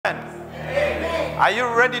Are you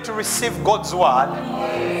ready to receive God's word?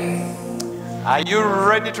 Are you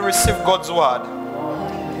ready to receive God's word?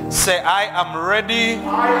 Say, I am ready.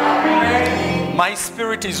 My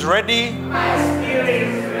spirit is ready.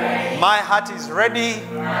 My heart is ready.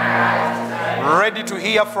 Ready to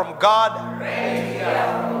hear from God.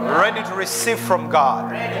 Ready to receive from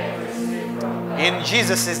God. In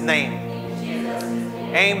Jesus' name.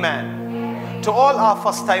 Amen. To all our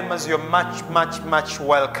first timers, you're much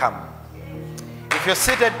welcome. If you're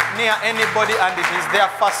seated near anybody and it is their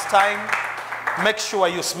first time, make sure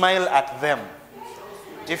you smile at them.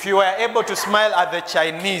 If you were able to smile at the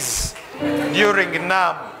Chinese during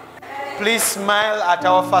NAM, please smile at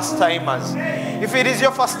our first timers. If it is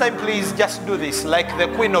your first time, please just do this like the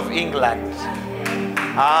Queen of England.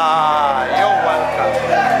 You're welcome.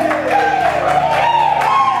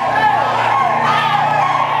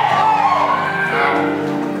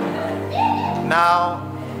 Now,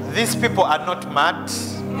 these people are not mad.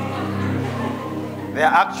 They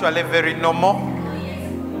are actually very normal.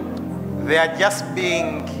 They are just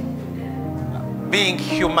being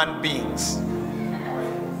human beings.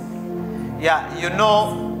 Yeah, you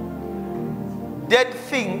know, dead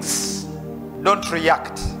things don't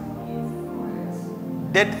react.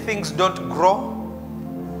 Dead things don't grow.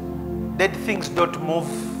 Dead things don't move.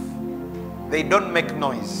 They don't make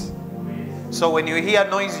noise. So when you hear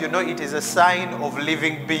noise, you know it is a sign of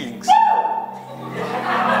living beings.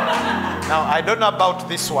 Now, I don't know about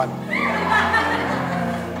this one.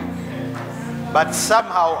 But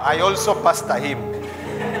somehow I also pastor him.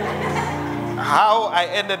 How I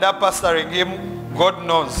ended up pastoring him, God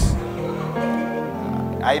knows.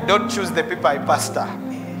 I don't choose the people I pastor.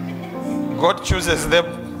 God chooses them.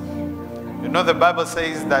 You know, the Bible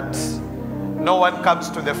says that no one comes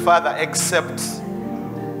to the Father except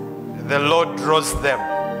the Lord draws them.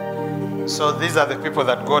 So these are the people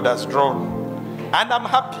that God has drawn. And I'm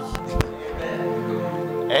happy.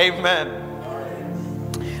 Amen.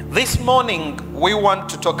 This morning, we want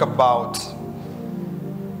to talk about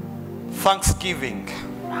Thanksgiving.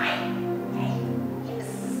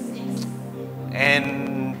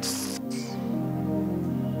 And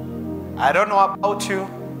I don't know about you,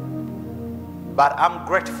 but I'm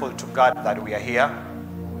grateful to God that we are here.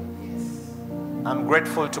 I'm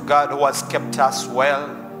grateful to God who has kept us well,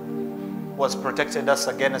 who has protected us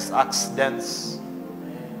against accidents,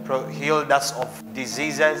 healed us of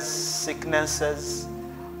diseases, sicknesses,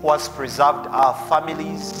 who has preserved our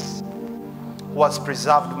families, who has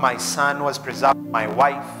preserved my son, who has preserved my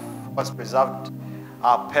wife, who has preserved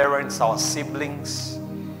our parents, our siblings.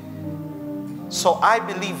 So I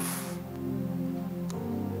believe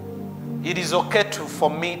it is okay for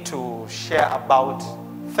me to share about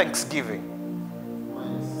Thanksgiving.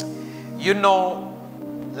 You know,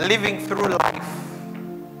 living through life,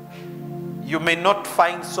 you may not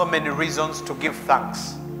find so many reasons to give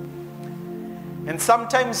thanks. And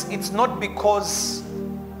sometimes it's not because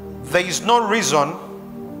there is no reason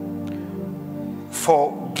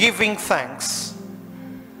for giving thanks,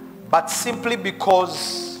 but simply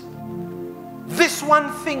because this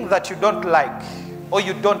one thing that you don't like or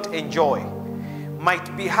you don't enjoy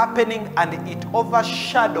might be happening and it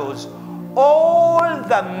overshadows all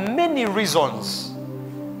the many reasons,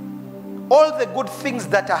 all the good things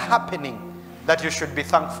that are happening that you should be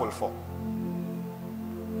thankful for.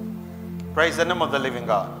 Praise the name of the living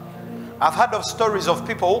God. I've heard of stories of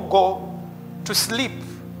people who go to sleep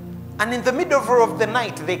and in the middle of the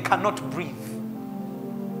night they cannot breathe.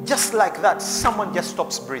 Just like that, someone just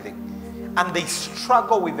stops breathing and they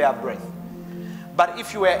struggle with their breath. But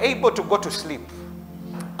if you were able to go to sleep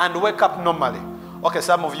and wake up normally, okay,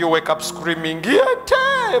 some of you wake up screaming,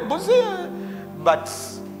 but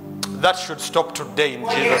that should stop today in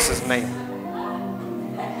Jesus' name.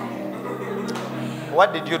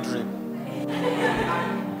 What did you dream?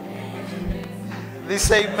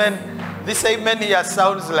 This amen here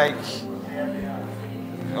sounds like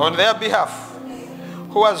on their behalf.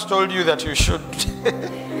 Who has told you that you should?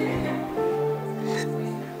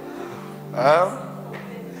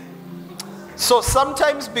 So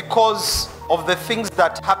sometimes because of the things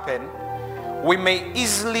that happen, we may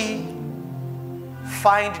easily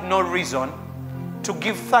find no reason to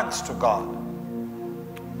give thanks to God.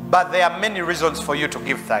 But there are many reasons for you to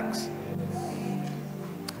give thanks.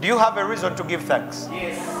 Do you have a reason to give thanks?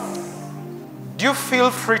 Yes. Do you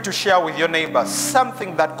feel free to share with your neighbors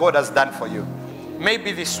something that God has done for you?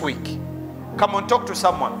 Maybe this week. Come on, talk to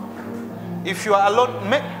someone. If you are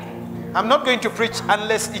alone, I'm not going to preach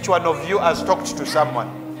unless each one of you has talked to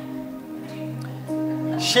someone.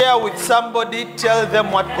 Share with somebody, tell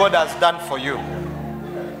them what God has done for you.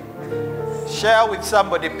 Share with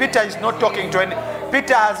somebody. Peter is not talking to any.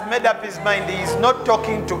 Peter has made up his mind. He is not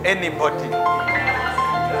talking to anybody.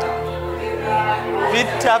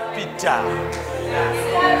 Peter.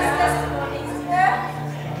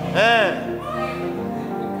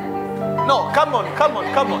 No, come on.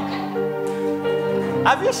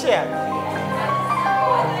 Have you shared?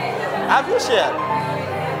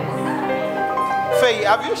 Faye,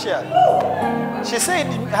 have you shared? She said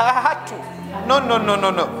I had to. No.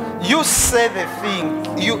 You say the thing.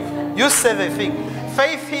 You say the thing.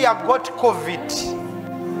 Faith here got COVID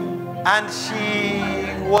and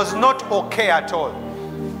she was not okay at all.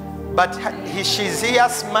 But she's here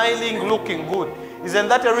smiling, looking good. Isn't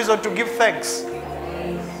that a reason to give thanks?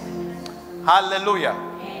 Hallelujah.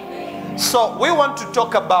 So we want to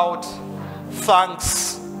talk about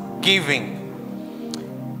thanksgiving.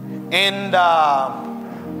 And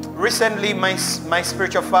recently my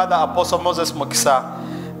spiritual father, Apostle Moses Mokisa,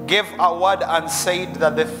 gave a word and said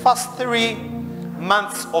that the first 3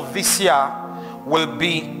 months of this year will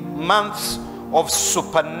be months of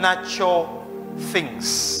supernatural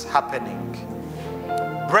things happening.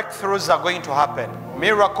 Breakthroughs are going to happen.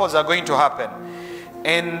 Miracles are going to happen.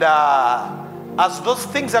 And as those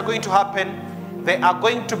things are going to happen, they are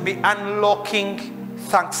going to be unlocking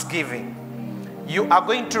thanksgiving. You are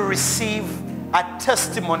going to receive a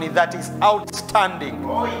testimony that is outstanding.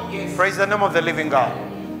 Oh, yes. Praise the name of the living God.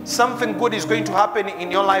 Something good is going to happen in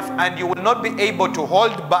your life and you will not be able to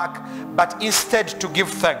hold back, but instead to give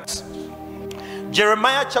thanks.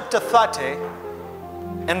 Jeremiah chapter 30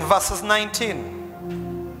 and verses 19.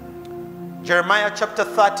 Jeremiah chapter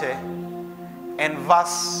 30 and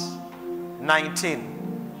verse 19.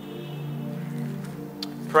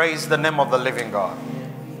 Praise the name of the living God.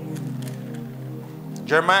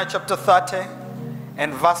 Jeremiah chapter 30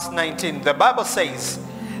 and verse 19. The Bible says,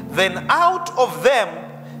 then out of them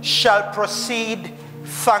shall proceed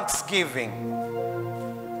thanksgiving.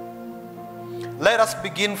 Let us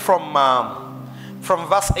begin from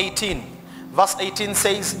verse 18. Verse 18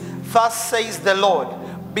 says, thus says the Lord,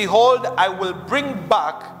 behold, I will bring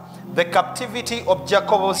back the captivity of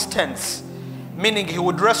Jacob's tents, meaning he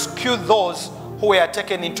would rescue those who were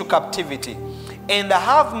taken into captivity, and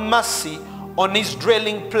have mercy on his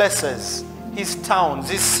dwelling places, his towns,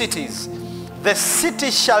 his cities. The city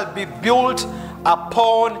shall be built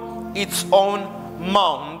upon its own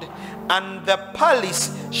mound, and the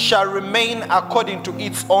palace shall remain according to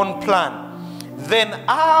its own plan. Then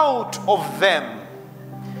out of them,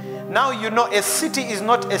 now you know a city is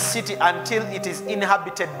not a city until it is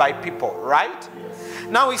inhabited by people, right?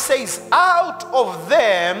 Now he says, out of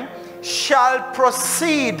them shall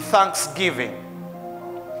proceed thanksgiving.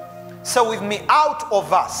 So with me, out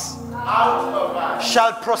of us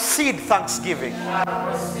shall proceed thanksgiving.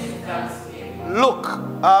 Look,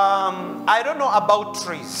 I don't know about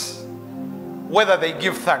trees, whether they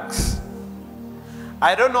give thanks.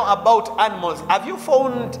 I don't know about animals. Have you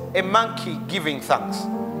found a monkey giving thanks?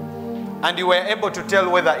 And you were able to tell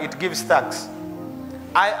whether it gives thanks?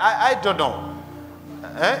 I don't know.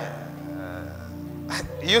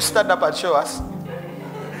 You stand up and show us.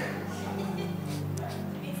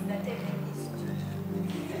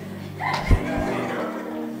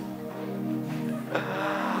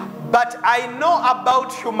 But I know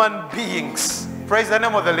about human beings. Praise the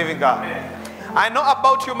name of the living God. I know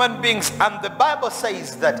about human beings, and the Bible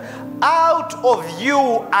says that out of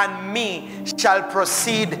you and me shall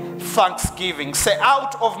proceed thanksgiving. Say,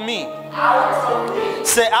 out of me. Out of me.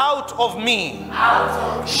 Say, out of me. Out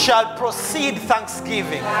of me. Shall proceed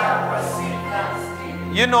thanksgiving. Shall proceed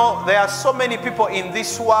thanksgiving. You know, there are so many people in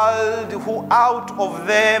this world who out of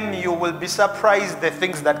them, you will be surprised the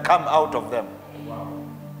things that come out of them.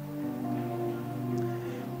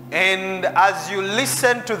 And as you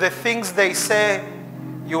listen to the things they say,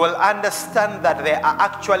 you will understand that they are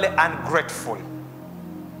actually ungrateful.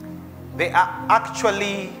 They are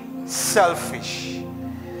actually selfish.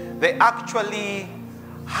 They actually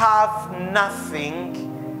have nothing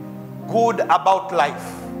good about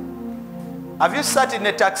life. Have you sat in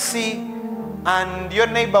a taxi and your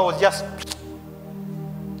neighbor was just,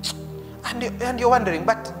 and you're wondering,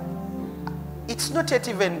 but it's not yet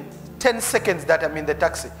even 10 seconds that I'm in the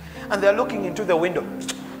taxi, and they're looking into the window,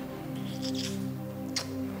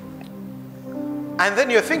 and then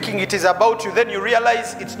you're thinking it is about you. Then you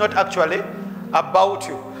realize it's not actually about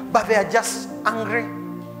you, but they are just angry,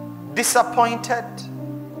 disappointed,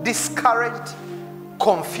 discouraged,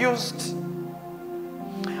 confused.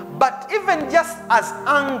 But even just as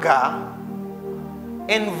anger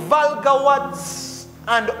and vulgar words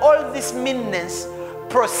and all this meanness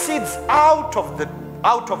proceeds out of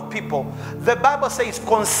out of people, the Bible says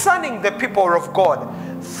concerning the people of God,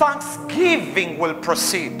 thanksgiving will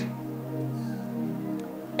proceed.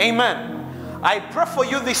 Amen. I pray for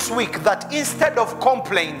you this week that instead of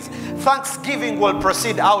complaints, thanksgiving will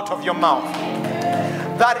proceed out of your mouth.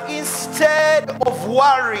 That instead of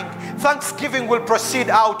worrying, thanksgiving will proceed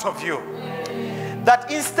out of you.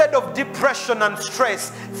 That instead of depression and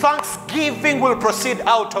stress, thanksgiving will proceed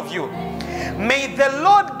out of you. May the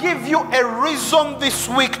Lord give you a reason this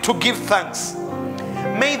week to give thanks.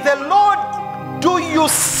 May the Lord do you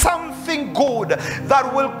something good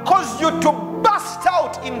that will cause you to burst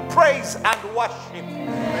out in praise and worship.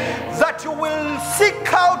 That you will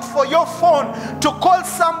seek out for your phone to call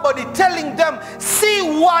somebody telling them, see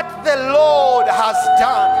what the Lord has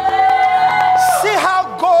done. See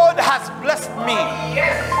how God has blessed me.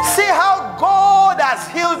 See how God has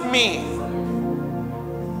healed me.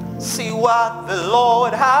 See what the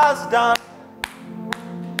Lord has done.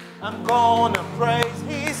 I'm gonna praise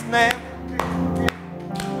his name.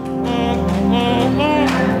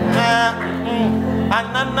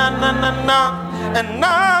 And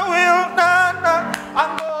I will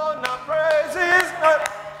I'm gonna praise his name.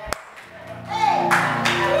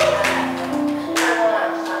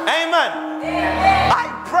 Amen. I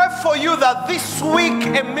pray for you that this week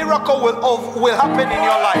a miracle will happen in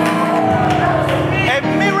your life. A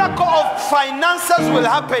miracle of finances will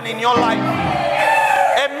happen in your life.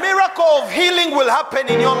 A miracle of healing will happen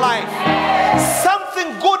in your life.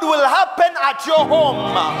 Something good will happen at your home.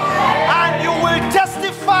 And you will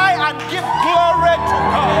testify and give glory to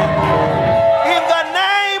God. In the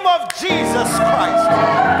name of Jesus Christ.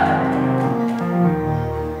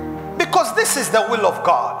 Because this is the will of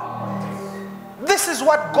God. This is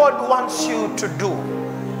what God wants you to do.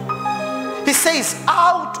 He says,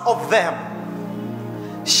 out of them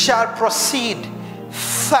shall proceed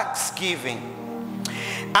thanksgiving.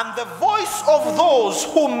 And the voice of those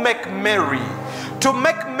who make merry. To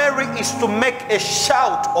make merry is to make a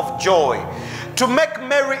shout of joy. To make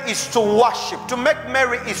merry is to worship. To make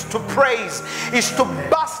merry is to praise. Is to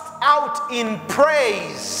burst out in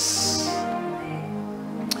praise.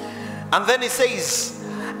 And then he says,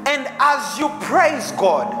 and as you praise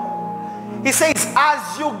God, he says,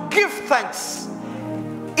 as you give thanks,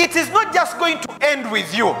 it is not just going to end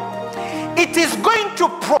with you. It is going to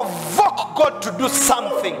provoke God to do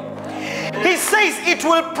something. He says it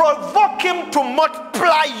will provoke him to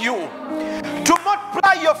multiply you, to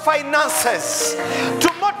multiply your finances,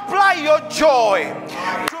 to multiply your joy,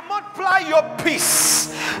 to multiply your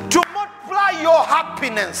peace, to multiply your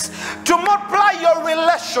happiness, to multiply your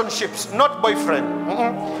relationships. Not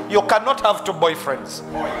boyfriend. You cannot have two boyfriends.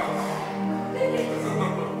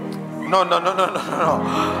 No.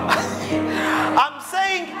 I'm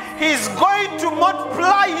saying he's going to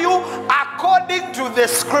multiply you according to the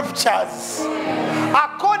scriptures,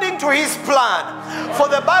 according to his plan. For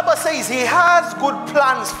the Bible says he has good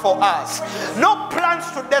plans for us. No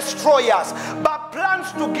plans to destroy us, but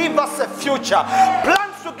plans to give us a future.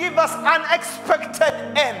 Plans to give us an expected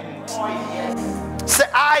end. Say,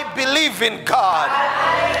 I believe in God.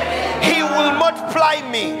 He will multiply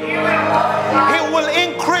me. He will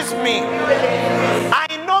increase me. I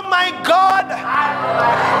know my God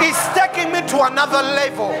is taking me to another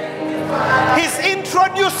level. He's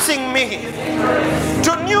introducing me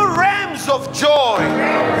to new realms of joy,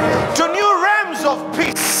 to new realms of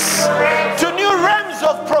peace, to new realms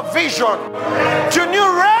of provision, to new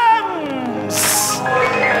realms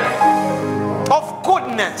of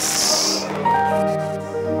goodness.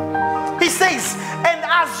 He says, and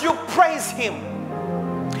as you praise him,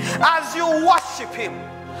 as you worship him,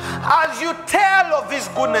 as you tell of his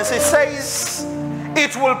goodness, he says,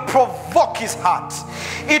 it will provoke his heart.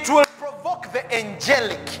 It will provoke the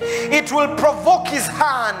angelic. It will provoke his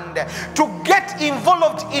hand to get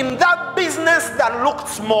involved in that business that looked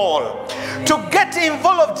small, to get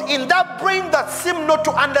involved in that brain that seemed not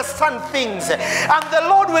to understand things. And the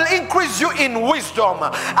Lord will increase you in wisdom,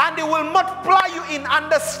 and he will multiply you in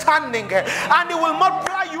understanding, and he will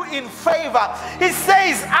multiply you in favor. He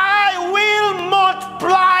says, I will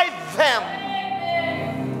multiply them.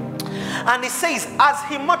 And he says, as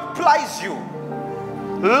he multiplies you,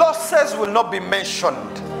 losses will not be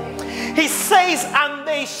mentioned. He says, and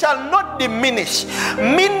they shall not diminish,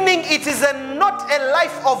 meaning it is not a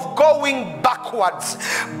life of going backwards,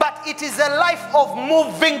 but it is a life of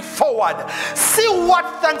moving forward. See what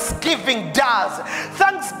thanksgiving does.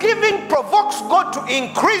 Thanksgiving provokes God to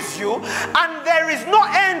increase you, and there is no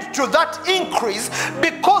end to that increase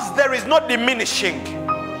because there is no diminishing.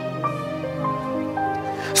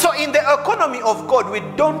 So in the economy of God, we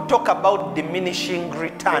don't talk about diminishing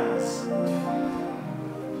returns.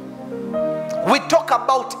 We talk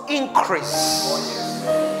about increase.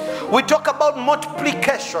 We talk about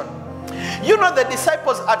multiplication. You know, the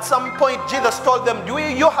disciples at some point, Jesus told them, do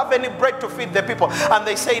you have any bread to feed the people? And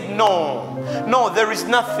they said, no, there is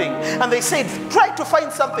nothing. And they said, try to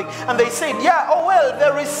find something. And they said, yeah, oh well,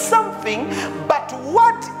 there is something, but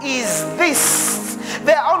what is this?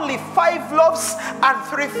 There are only 5 loaves and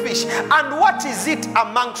 3 fish. And what is it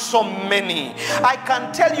among so many? I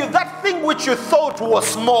can tell you that thing which you thought was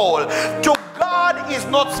small, to God is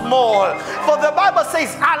not small. For the Bible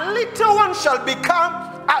says, a little one shall become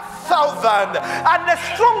 1,000, and a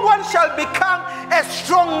strong one shall become a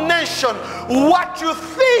strong nation. What you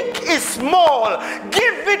think is small,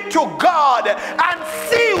 give it to God and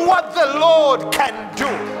see what the Lord can do.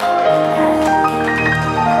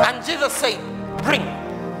 And Jesus said,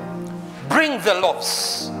 bring the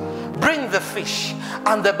loaves, bring the fish.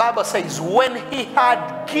 And the Bible says, when he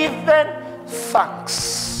had given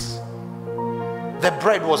thanks, the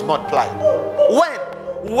bread was multiplied.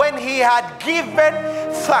 When he had given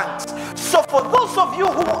thanks. So for those of you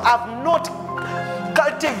who have not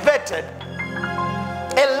cultivated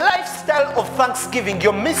a lifestyle of thanksgiving,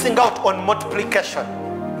 you're missing out on multiplication.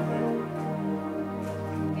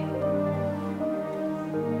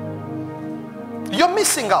 You're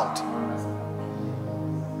missing out.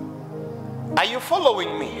 Are you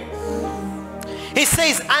following me? He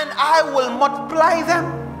says, and I will multiply them,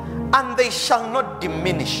 and they shall not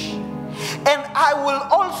diminish. And I will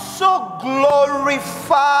also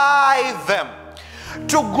glorify them.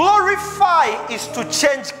 To glorify is to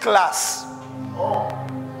change class.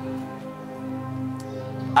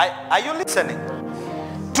 Are you listening?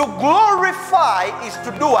 To glorify is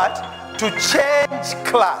to do what? To change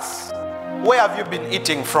class. Where have you been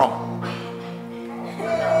eating from?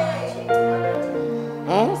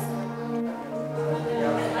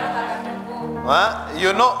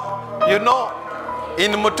 You know,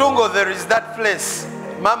 in Mutungo there is that place,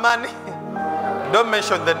 Mamani, don't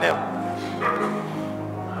mention the name.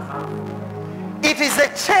 It is a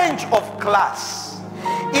change of class.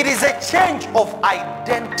 It is a change of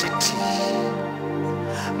identity.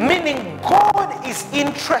 Meaning God is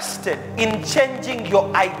interested in changing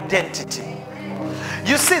your identity.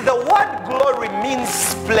 You see, the word glory means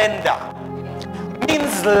splendor,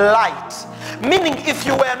 means light. Meaning if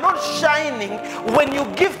you were not shining, when you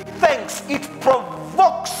give thanks, it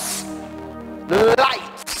provokes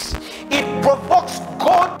light. It provokes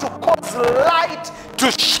God to cause light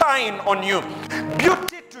to shine on you,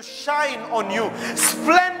 beauty to shine on you,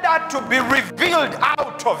 splendor to be revealed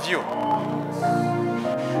out of you.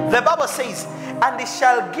 The Bible says, and he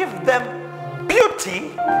shall give them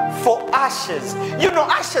beauty for ashes. You know,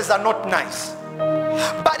 ashes are not nice.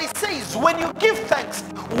 But it says, when you give thanks,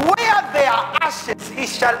 where there are ashes, he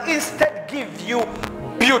shall instead give you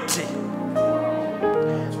beauty.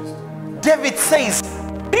 David says,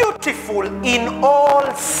 beautiful in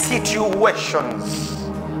all situations.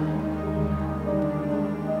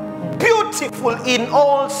 Beautiful in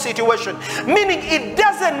all situations. Meaning it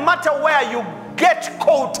doesn't matter where you get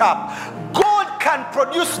caught up. God can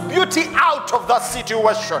produce beauty out of that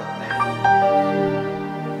situation.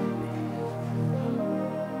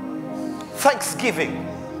 Thanksgiving.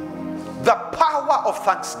 The power of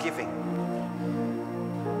thanksgiving.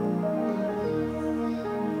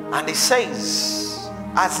 And he says,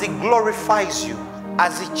 as he glorifies you,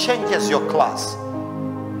 as he changes your class,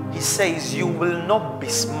 he says, you will not be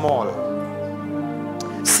small.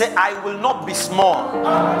 Say, I will not be small.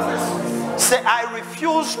 Say, I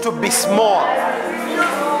refuse to be small.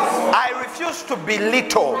 I refuse to be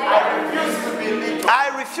little.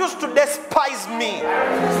 I refuse to despise me.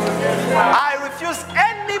 I refuse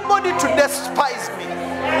anybody to despise me.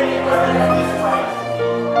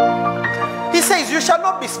 He says, you shall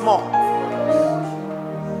not be small.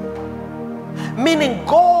 Meaning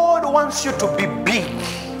God wants you to be big.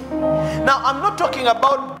 Now, I'm not talking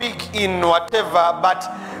about big in whatever, but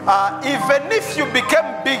even if you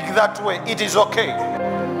became big that way, it is okay.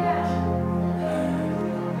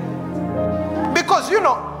 Because, you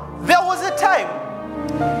know, there was a time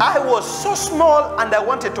I was so small and I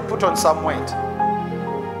wanted to put on some weight.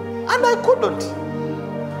 And I couldn't.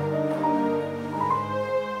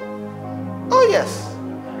 Oh, yes.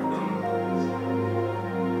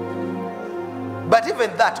 But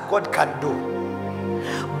even that God can do.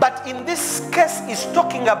 But in this case, he's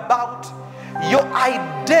talking about your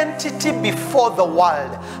identity before the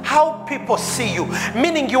world. How people see you.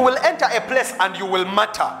 Meaning you will enter a place and you will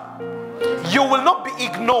matter. You will not be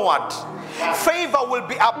ignored. Favor will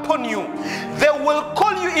be upon you. They will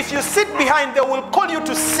call you, if you sit behind, they will call you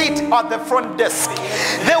to sit at the front desk.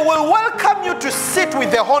 They will welcome you to sit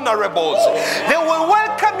with the honorables. They will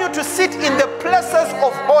welcome you to sit in the places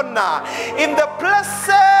of honor, in the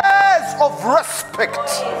places of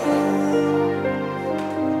respect.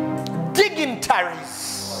 Dignitaries.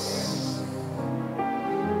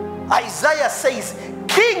 Isaiah says,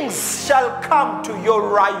 kings shall come to your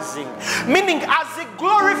rising. Meaning, as it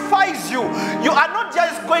glorifies you, you are not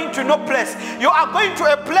just going to no place. You are going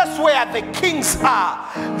to a place where the kings are,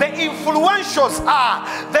 the influentials are,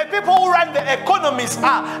 the people who run the economies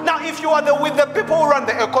are. Now, if you are with the people who run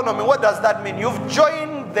the economy, what does that mean? You've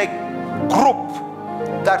joined the group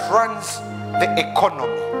that runs the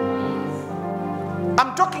economy.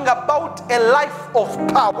 I'm talking about a life of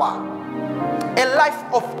power, a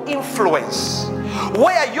life of influence,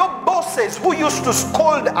 where your bosses who used to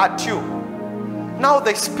scold at you, now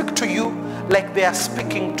they speak to you like they are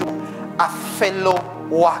speaking to a fellow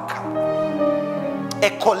worker, a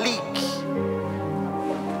colleague.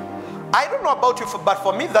 I don't know about you, but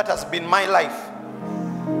for me that has been my life.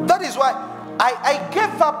 That is why I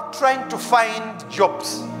gave up trying to find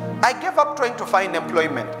jobs. I gave up trying to find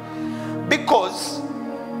employment, because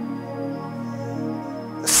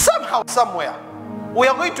somehow, somewhere, we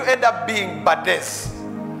are going to end up being bades.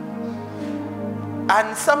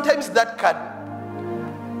 And sometimes that can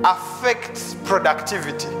affect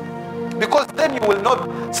productivity. Because then you will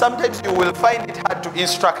not, sometimes you will find it hard to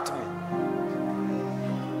instruct me.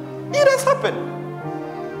 It has happened.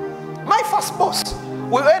 My first boss,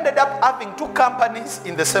 we ended up having 2 companies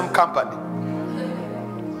in the same company.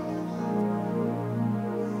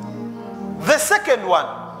 The second one,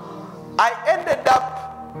 I ended up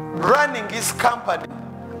running his company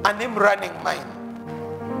and him running mine.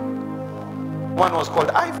 One was called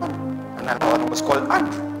Ivan and another one was called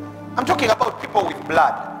Andrew. I'm talking about people with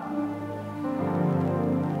blood.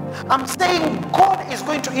 I'm saying God is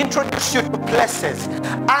going to introduce you to places,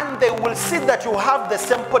 and they will see that you have the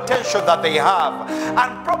same potential that they have,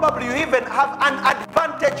 and probably you even have an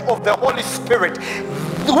advantage of the Holy Spirit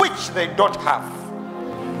which they don't have.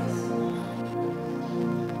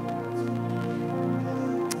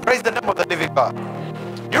 Praise the name of the living God.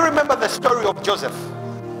 You remember the story of Joseph?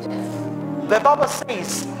 The Bible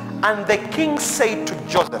says, and the king said to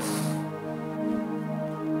Joseph,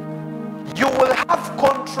 you will have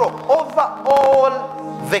control over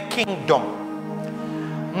all the kingdom.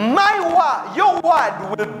 My word, your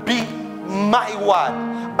word will be my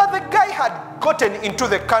word. But the guy had gotten into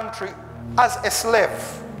the country as a slave,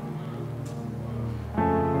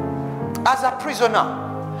 as a prisoner.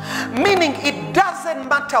 Meaning, it doesn't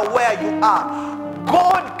matter where you are,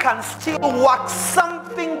 God can still work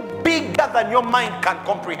something bigger than your mind can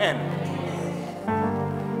comprehend.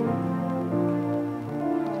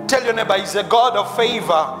 Tell your neighbor, he's a God of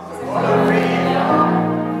favor.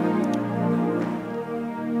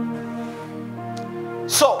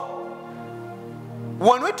 So,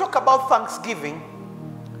 when we talk about Thanksgiving,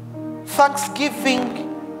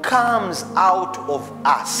 Thanksgiving comes out of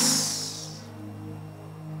us.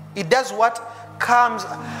 It does what? Comes.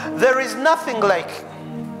 There is nothing like,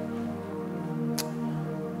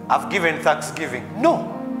 I've given Thanksgiving. No.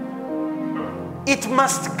 It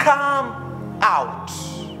must come out.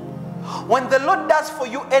 When the Lord does for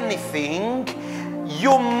you anything,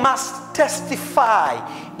 you must testify.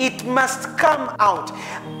 It must come out.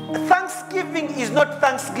 Thanksgiving is not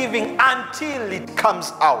Thanksgiving until it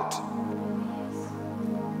comes out.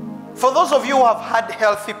 For those of you who have had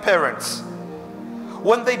healthy parents,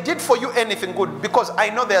 when they did for you anything good, because I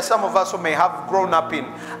know there are some of us who may have grown up in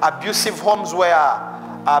abusive homes where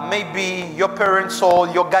maybe your parents or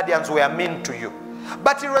your guardians were mean to you.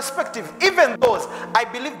 But irrespective, even those, I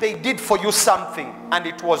believe they did for you something and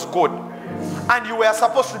it was good. And you were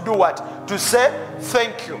supposed to do what? To say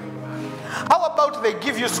thank you. How about they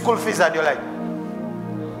give you school fees and you're like,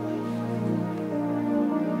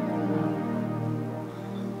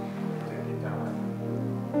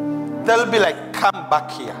 they'll be like, come back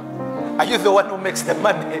here. Are you the one who makes the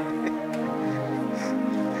money?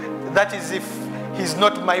 That is if he's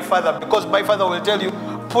not my father, because my father will tell you,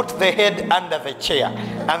 put the head under the chair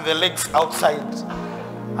and the legs outside,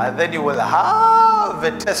 and then you will have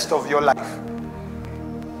the test of your life.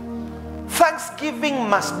 Thanksgiving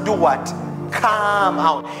must do what? Come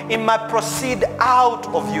out. It must proceed out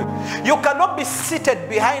of you. You cannot be seated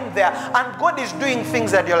behind there and God is doing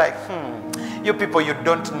things that you're like, you people, you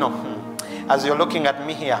don't know. As you're looking at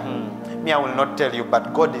me here, me, I will not tell you,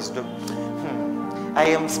 but God is doing. I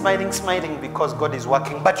am smiling because God is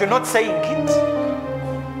working, but you're not saying it.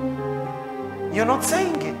 you're not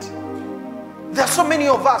saying it. There are so many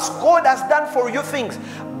of us, God has done for you things,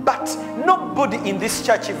 but nobody in this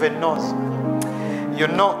church even knows. You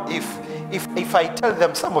know, if I tell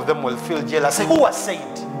them, some of them will feel jealous. Say, who has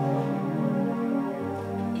said?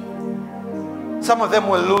 Some of them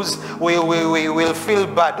will feel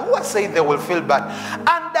bad. Who has said they will feel bad?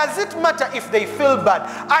 And does it matter if they feel bad?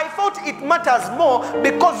 I thought it matters more,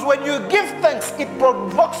 because when you give thanks, it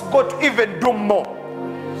provokes God to even do more.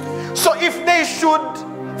 So if they should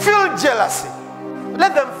feel jealousy,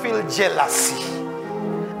 let them feel jealousy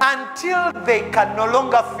until they can no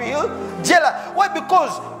longer feel jealous. Why?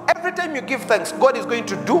 Because every time you give thanks, God is going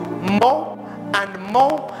to do more and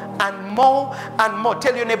more and more and more.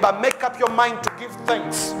 Tell your neighbor, make up your mind to give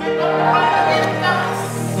thanks.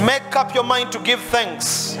 Make up your mind to give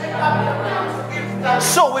thanks.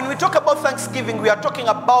 So when we talk about thanksgiving, we are talking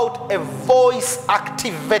about a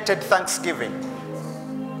voice-activated thanksgiving.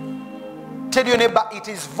 Tell your neighbor, it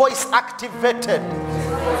is voice-activated.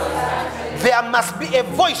 There must be a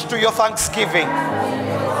voice to your thanksgiving.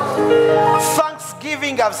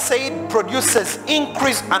 Thanksgiving, I've said, produces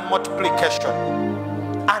increase and multiplication,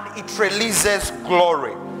 and it releases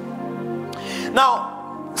glory.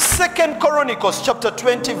 Now, 2 Chronicles chapter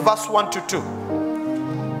 20 verse 1 to 2.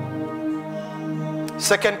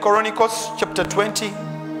 2 Chronicles chapter 20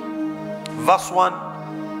 verse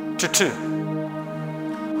 1 to 2.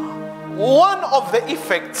 One of the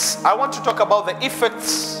effects, I want to talk about the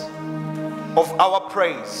effects of our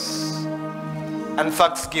praise and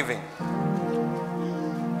thanksgiving.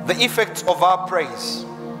 The effects of our praise.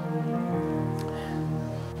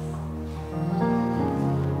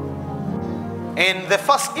 And the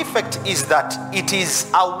first effect is that it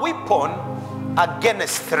is a weapon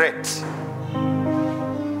against threat.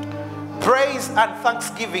 Praise and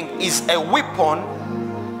thanksgiving is a weapon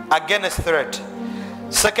against threat.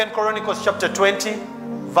 2 Chronicles chapter 20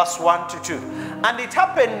 verse 1 to 2. And it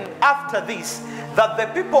happened after this that the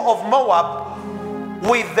people of Moab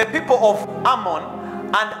with the people of Ammon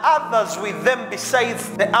and others with them besides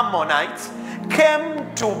the Ammonites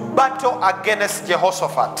came to battle against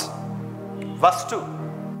Jehoshaphat. Verse 2.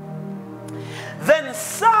 Then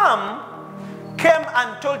some came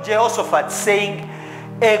and told Jehoshaphat, saying,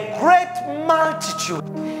 a great multitude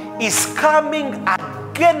is coming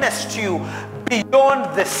against you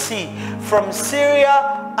beyond the sea from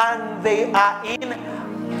Syria, and they are in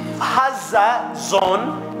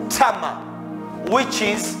Hazazon Tamar, which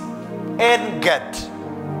is En-Ged.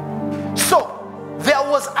 So there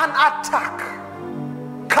was an attack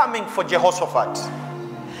coming for Jehoshaphat.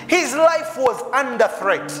 His life was under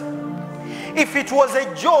threat. If it was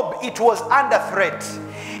a job, it was under threat.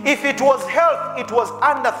 If it was health, it was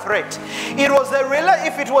under threat. If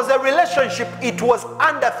it was a relationship, it was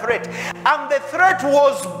under threat. And the threat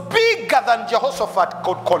was bigger than Jehoshaphat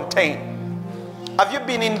could contain. Have you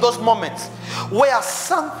been in those moments where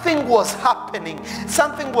something was happening,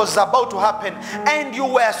 something was about to happen, and you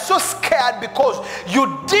were so scared because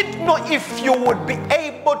you didn't know if you would be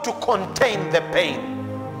able to contain the pain?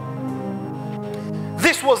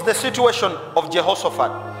 This was the situation of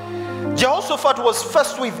Jehoshaphat. Jehoshaphat was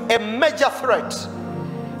faced with a major threat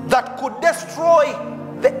that could destroy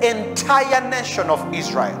the entire nation of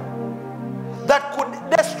Israel, that could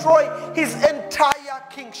destroy his entire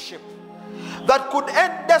kingship, that could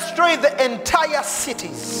destroy the entire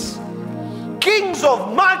cities. Kings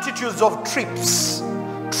of multitudes of troops,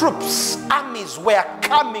 armies were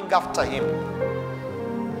coming after him.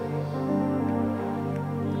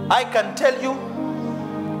 I can tell you,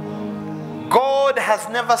 God has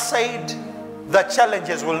never said that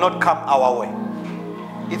challenges will not come our way.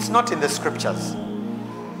 It's not in the scriptures.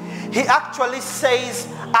 He actually says,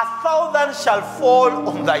 1,000 shall fall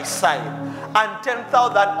on thy side and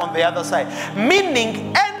 10,000 on the other side.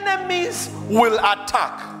 Meaning enemies will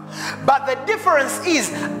attack. But the difference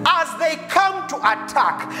is, as they come to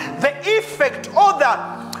attack, the effect or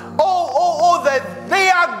their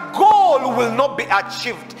goal will not be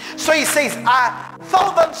achieved. So he says,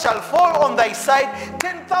 1,000 shall fall on thy side,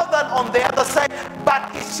 10,000 on the other side,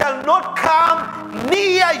 but it shall not come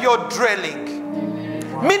near your dwelling.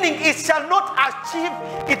 Meaning it shall not achieve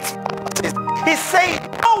its purposes. He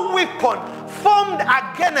said, no weapon formed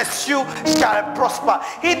against you shall prosper.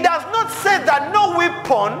 He does not say that no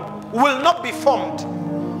weapon will not be formed.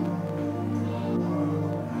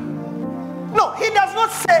 No, he does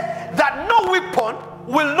not say that no weapon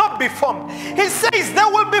will not be formed. He says they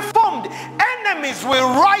will be formed. Enemies will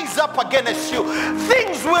rise up against you.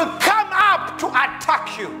 Things will come up to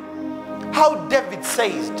attack you. How David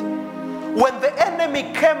says, when the enemy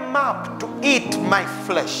came up to eat my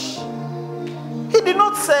flesh, he did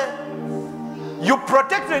not say, You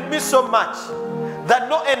protected me so much that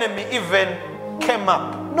no enemy even came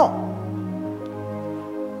up. No.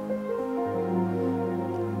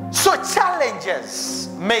 So challenges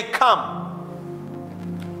may come.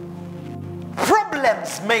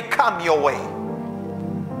 Problems may come your way.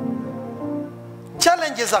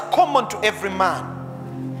 Challenges are common to every man.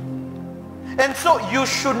 And so you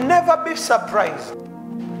should never be surprised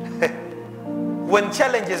when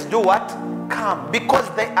challenges do what? Come. Because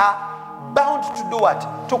they are bound to do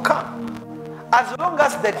what? To come. As long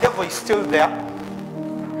as the devil is still there,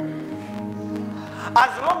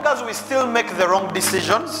 as long as we still make the wrong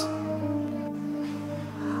decisions,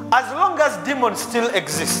 as long as demons still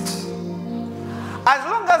exist, as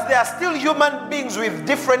long as there are still human beings with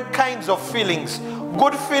different kinds of feelings,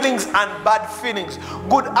 good feelings and bad feelings,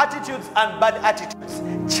 good attitudes and bad attitudes,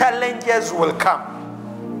 challenges will come.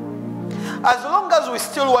 As long as we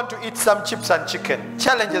still want to eat some chips and chicken,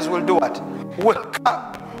 challenges will do what? Will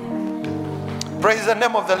come. Praise the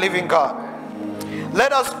name of the living God.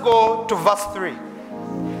 Let us go to verse 3.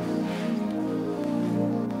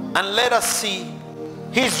 And let us see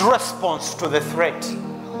his response to the threat,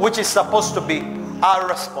 which is supposed to be our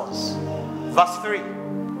response. Verse 3.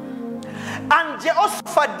 And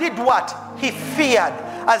Jehoshaphat did what? He feared.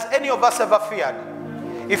 Has any of us ever feared?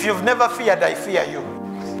 If you've never feared, I fear you.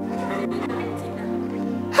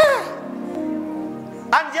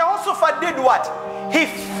 And Jehoshaphat did what? He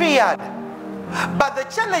feared. But the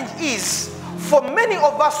challenge is, for many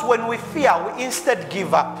of us, when we fear, we instead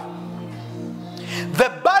give up. The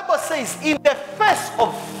Bible says, in the face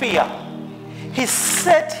of fear, he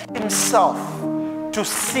set himself to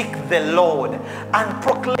seek the Lord and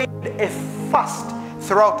proclaimed a fast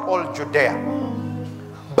throughout all Judea.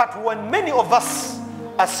 But when many of us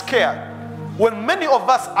are scared, when many of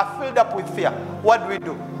us are filled up with fear, what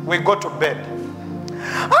do? We go to bed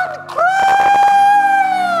and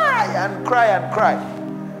cry and cry and cry.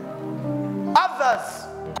 Others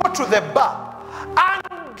go to the bar and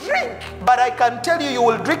drink. But I can tell you, you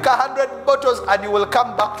will drink 100 bottles and you will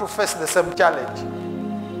come back to face the same challenge.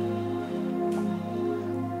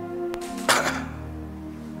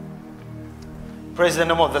 Praise the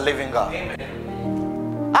name of the living God.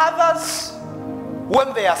 Amen. Others,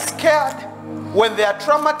 when they are scared, when they are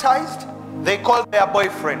traumatized, they call their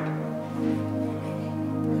boyfriend.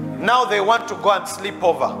 Now they want to go and sleep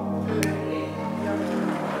over.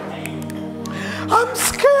 I'm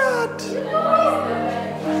scared.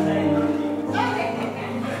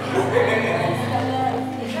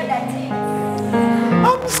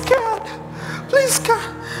 I'm scared. Please,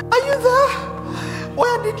 are you there?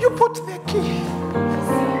 Where did you put the key?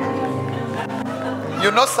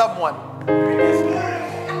 You know someone.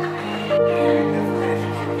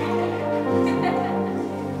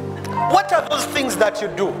 What are those things that you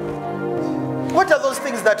do? What are those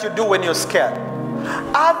things that you do when you're scared?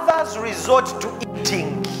 Others resort to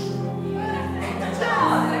eating.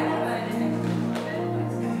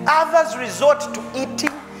 Others resort to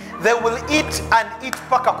eating. They will eat and eat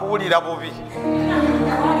paka kuwulira bubi.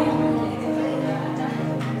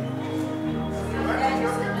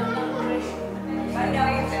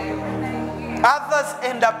 Others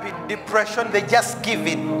end up in depression. They just give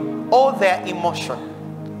in all their emotion.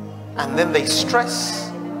 And then they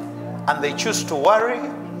stress and they choose to worry.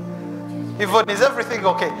 Yvonne, is everything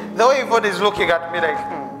okay? The way Yvonne is looking at me like,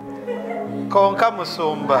 Konka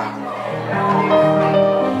musumba.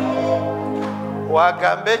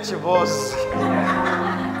 Wagambe chibosi.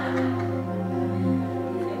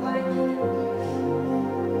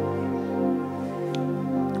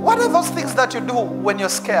 What are those things that you do when you're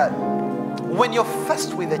scared? When you're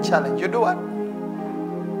faced with a challenge, you do what?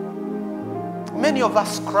 Many of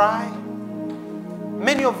us cry.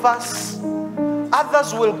 Many of us,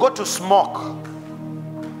 others will go to smoke.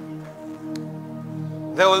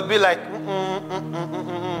 They will be like,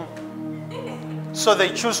 so they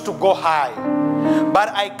choose to go high. But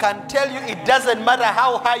I can tell you, it doesn't matter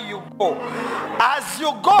how high you go. As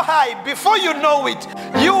you go high, before you know it,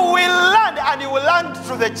 you will land and you will land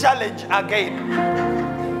through the challenge again.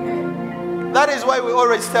 That is why we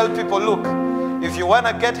always tell people, look, if you want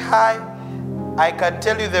to get high, I can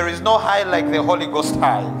tell you there is no high like the Holy Ghost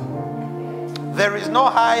high. There is no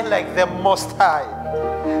high like the Most High.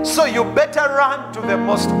 So you better run to the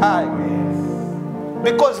Most High.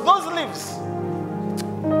 Because those leaves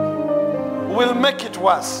will make it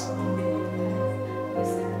worse.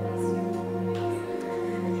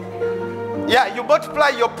 Yeah, you multiply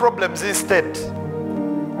your problems instead.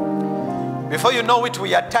 Before you know it,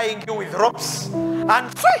 we are tying you with ropes and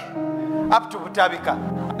free up to Butabika.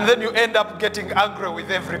 And then you end up getting angry with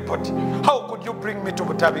everybody. How could you bring me to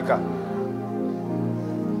Butabika?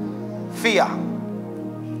 Fear.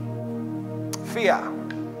 Fear.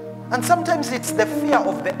 And sometimes it's the fear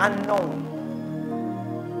of the unknown.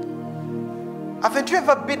 Haven't you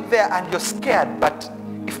ever been there and you're scared, but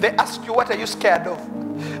if they ask you, what are you scared of?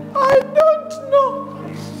 I don't know.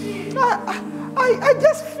 I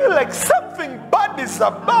just feel like something bad is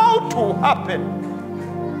about to happen.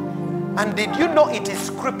 And did you know it is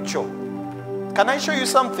scripture? Can I show you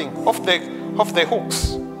something off the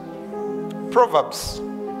hooks? Proverbs.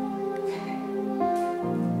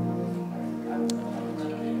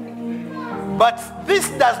 But this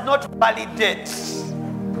does not validate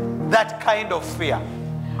that kind of fear.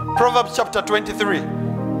 Proverbs chapter 23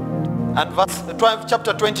 and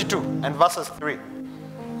chapter 22 and verses 3.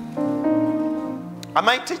 Am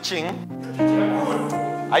I teaching?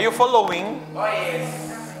 Are you following? Oh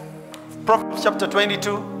yes. Proverbs chapter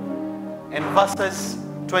 22 and verses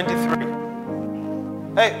 23.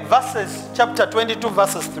 Hey, chapter 22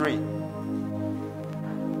 verses 3.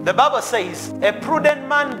 The Bible says, a prudent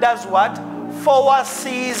man does what?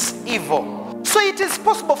 Foresees evil. So it is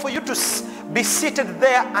possible for you to be seated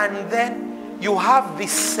there and then you have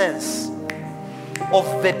this sense of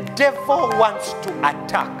the devil wants to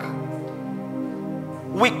attack.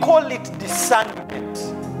 We call it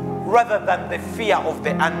discernment rather than the fear of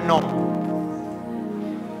the unknown.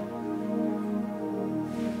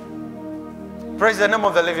 Praise the name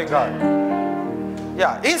of the living God.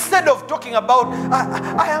 Yeah, instead of talking about,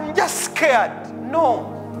 I am just scared.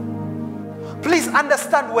 No. Please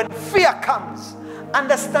understand, when fear comes,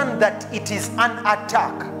 understand that it is an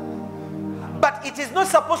attack. But it is not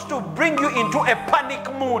supposed to bring you into a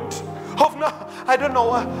panic mood of, no, I don't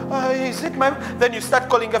know, is it my... Then you start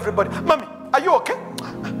calling everybody, Mommy, are you okay?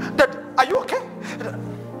 Dad, are you okay?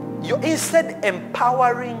 You're instead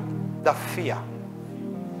empowering the fear.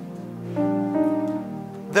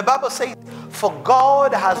 The Bible says, for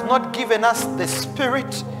God has not given us the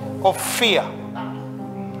spirit of fear,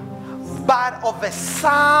 but of a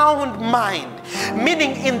sound mind.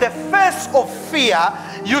 Meaning, in the face of fear,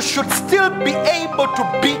 you should still be able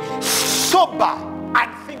to be sober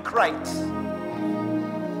and think right.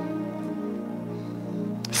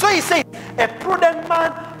 So he says, a prudent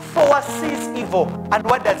man foresees evil. And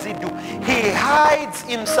what does he do? He hides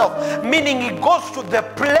himself. Meaning, he goes to the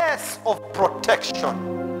place of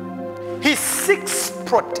protection. He seeks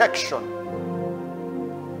protection.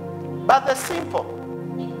 But the simple,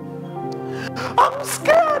 I'm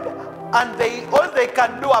scared, and all they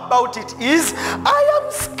can do about it is, I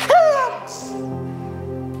am scared.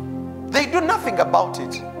 They do nothing about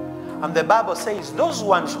it. And the Bible says those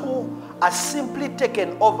ones who are simply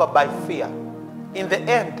taken over by fear, in the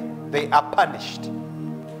end they are punished.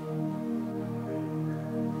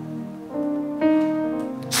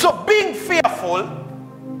 So being fearful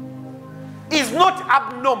is not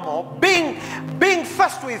abnormal. Being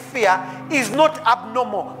faced with fear is not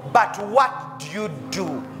abnormal. But what do you do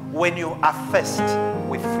when you are faced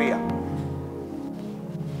with fear?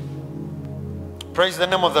 Praise the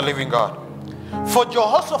name of the living God. For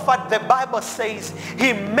Jehoshaphat, the Bible says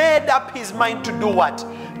he made up his mind to do what?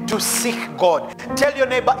 To seek God. Tell your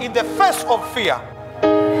neighbor, in the face of fear,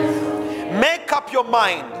 make up your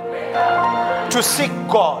mind to seek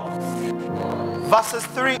God. Verses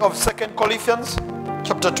 3 of 2 Corinthians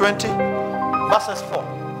chapter 20, verses 4.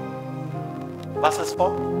 Verses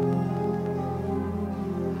 4.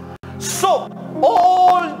 So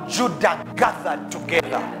all Judah gathered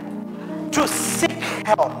together to seek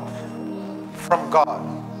help from God.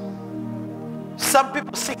 Some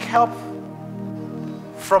people seek help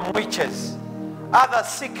from witches. Others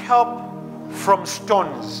seek help from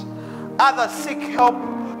stones. Others seek help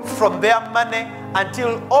from their money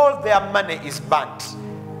until all their money is burnt.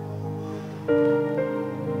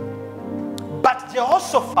 But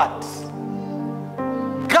Jehoshaphat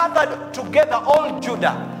gathered together all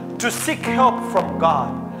Judah to seek help from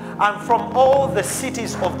God. And from all the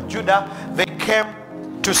cities of Judah, they came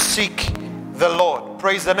to seek the Lord.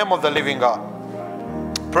 Praise the name of the living God.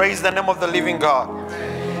 Praise the name of the living God.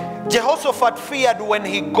 Jehoshaphat feared when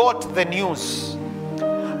he got the news.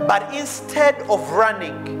 But instead of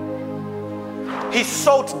running, he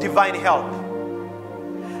sought divine help.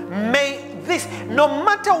 No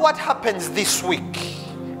matter what happens this week,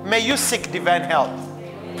 may you seek divine help.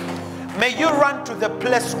 May you run to the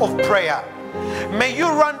place of prayer. May you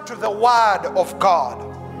run to the word of God.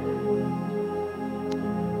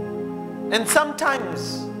 And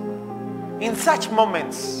sometimes, in such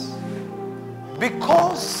moments,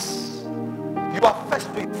 because you are faced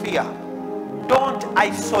with fear, don't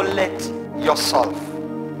isolate yourself.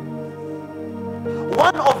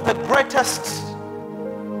 One of the greatest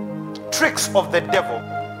tricks of the devil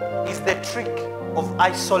is the trick of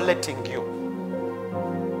isolating you.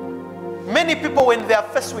 Many people, when they are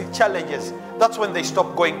faced with challenges, that's when they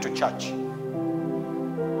stop going to church.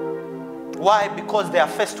 Why? Because they are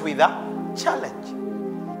faced with a challenge.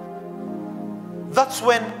 That's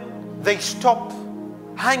when they stop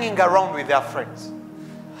hanging around with their friends.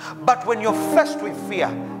 But when you're faced with fear,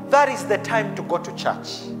 that is the time to go to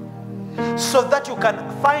church, so that you can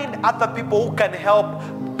find other people who can help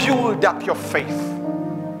build up your faith,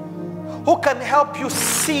 who can help you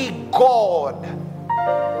see God.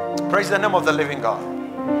 Praise the name of the living God.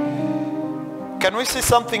 Can we see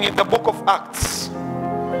something in the book of Acts?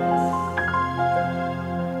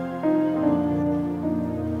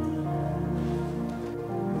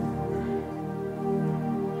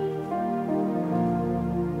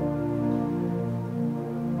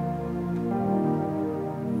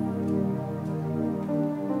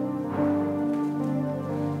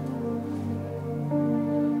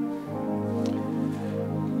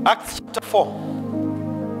 Acts chapter 4.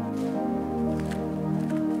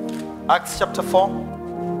 Acts chapter 4.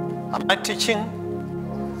 Am I teaching?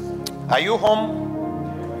 Are you home?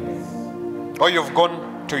 Or you've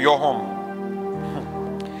gone to your home?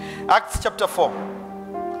 Acts chapter 4.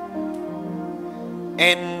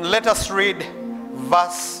 And let us read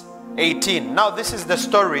verse 18. Now this is the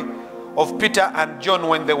story of Peter and John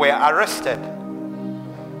when they were arrested.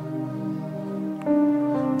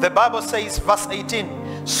 The Bible says, verse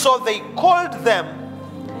 18, so they called them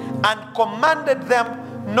and commanded them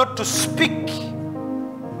not to speak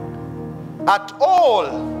at all,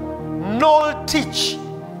 nor teach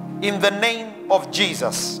in the name of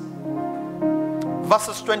Jesus.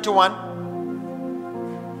 Verses 21.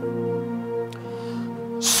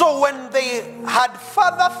 So when they had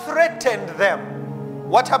further threatened them,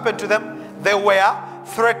 what happened to them? They were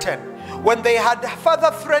threatened. When they had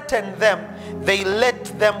further threatened them, they let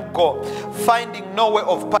them go, finding no way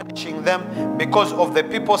of punishing them because of the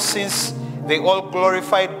people, since they all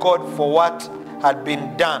glorified God for what had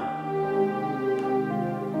been done.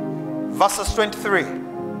 Verses 23.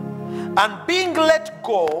 And being let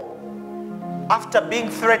go, after being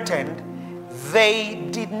threatened, they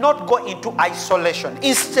did not go into isolation.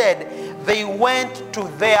 Instead, they went to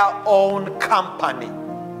their own company.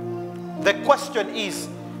 The question is,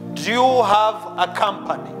 do you have a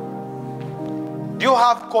company? Do you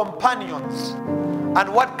have companions?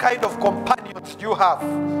 And what kind of companions do you have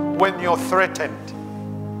when you're threatened?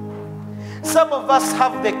 Some of us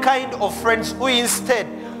have the kind of friends who instead,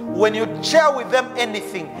 when you share with them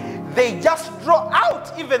anything, they just draw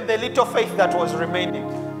out even the little faith that was remaining.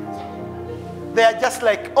 They are just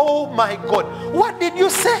like, oh my God, what did you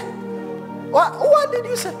say? What did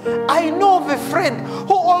you say? I know of a friend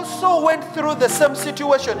who also went through the same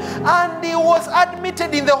situation, and he was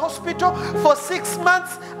admitted in the hospital for 6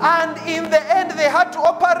 months, and in the end they had to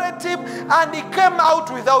operate him, and he came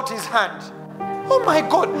out without his hand. Oh my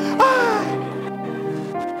God.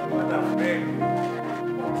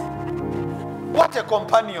 What a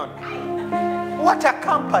companion. What a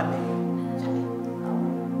company.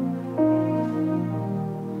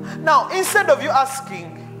 Now, instead of you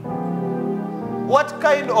asking what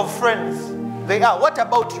kind of friends they are, what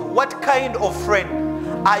about you? What kind of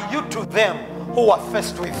friend are you to them who are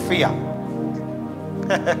faced with fear?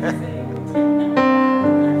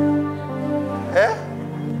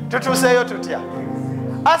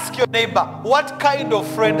 Ask your neighbor, what kind of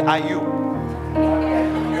friend are you?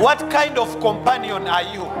 What kind of companion are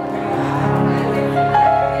you?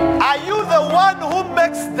 Are you the one who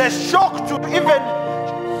makes the shock to even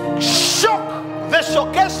shock the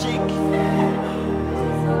shockeshik?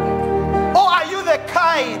 Or are you the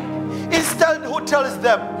kind instead who tells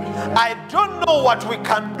them, I don't know what we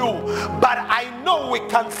can do, but I know we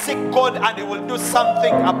can seek God and He will do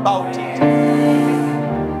something about it?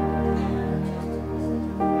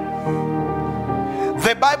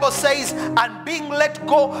 The Bible says, and being let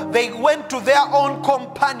go, they went to their own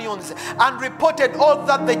companions and reported all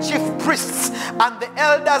that the chief priests and the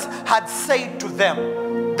elders had said to them.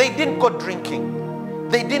 They didn't go drinking.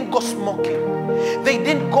 They didn't go smoking. They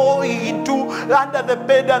didn't go into under the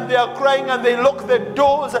bed and they are crying and they lock the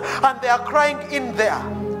doors and they are crying in there.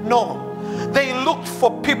 No. They looked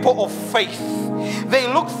for people of faith. They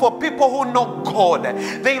looked for people who know God.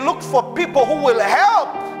 They looked for people who will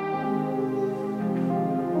help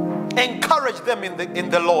encourage them in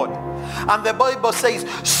the Lord. And the Bible says,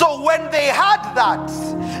 so when they had that,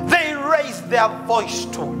 they raised their voice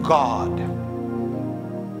to God.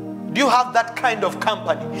 Do you have that kind of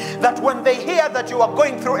company that when they hear that you are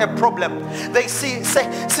going through a problem, they say,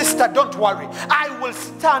 sister, don't worry, I will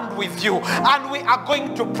stand with you and we are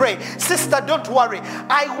going to pray. Sister, don't worry,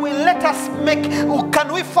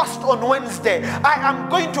 can we fast on Wednesday? I am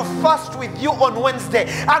going to fast with you on Wednesday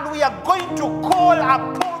and we are going to call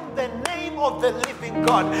upon the name of the living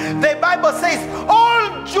God. The Bible says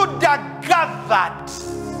all Judah gathered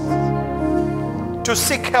to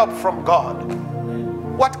seek help from God.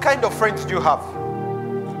 What kind of friends do you have?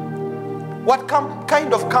 What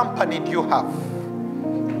kind of company do you have?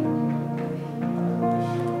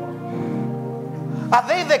 Are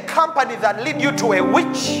they the company that lead you to a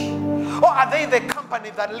witch? Or are they the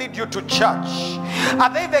company that lead you to church? Are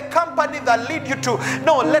they the company that lead you to,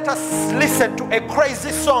 no, let us listen to a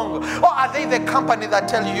crazy song? Or are they the company that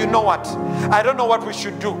tell you, you know what, I don't know what we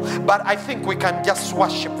should do, but I think we can just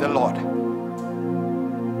worship the Lord.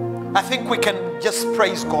 I think we can just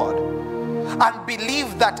praise God and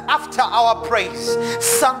believe that after our praise,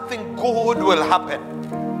 something good will happen.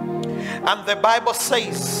 And the Bible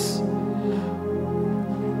says,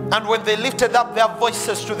 and when they lifted up their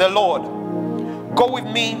voices to the Lord, go with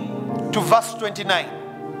me to verse 29.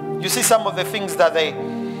 You see some of the things that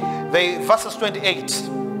verses 28.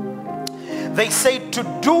 They say to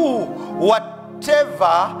do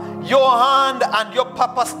whatever your hand and your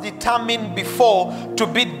purpose determined before to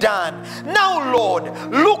be done. Now, Lord,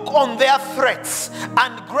 look on their threats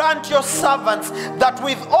and grant your servants that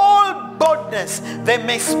with all boldness they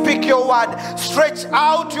may speak your word. Stretch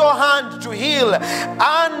out your hand to heal,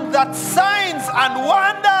 and that signs and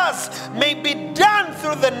wonders may be done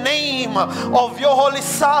through the name of your holy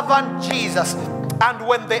servant Jesus. And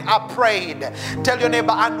when they are prayed, tell your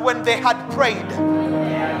neighbor, and when they had prayed,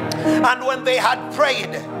 and when they had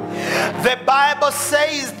prayed, the Bible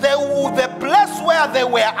says the place where they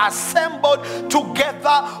were assembled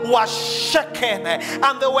together was shaken,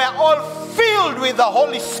 and they were all filled with the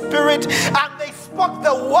Holy Spirit, and they spoke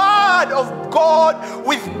the word of God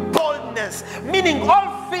with boldness, meaning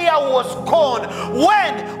all fear was gone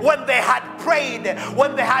when they had prayed,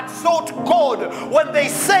 when they had sought God, when they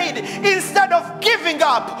said, instead of giving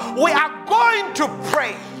up, we are going to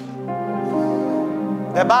pray.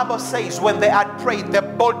 The Bible says when they had prayed, the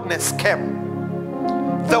boldness came,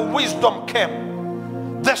 the wisdom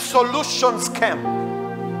came, the solutions came.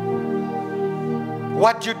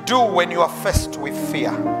 What do you do when you are faced with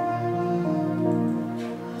fear?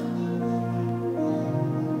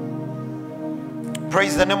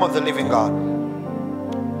 Praise the name of the living God.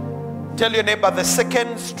 Tell your neighbor the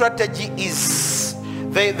second strategy is,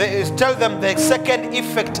 tell them the second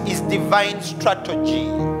effect is divine strategy.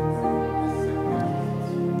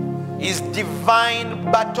 Is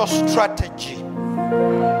divine battle strategy.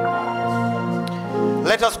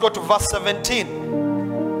 Let us go to verse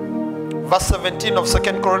 17. Verse 17 of 2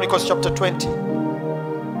 Chronicles chapter 20.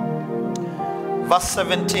 Verse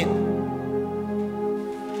 17.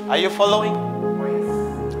 Are you following?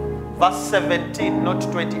 Verse 17, not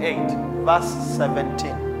 28. Verse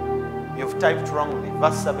 17. You've typed wrongly.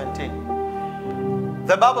 Verse 17.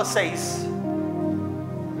 The Bible says,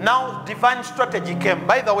 now divine strategy came.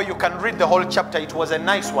 By the way, you can read the whole chapter. It was a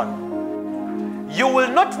nice one. You will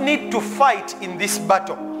not need to fight in this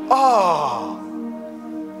battle.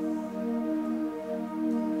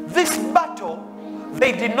 This battle,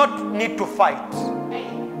 they did not need to fight.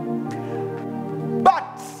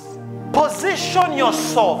 But position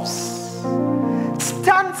yourselves.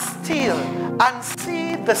 Stand still and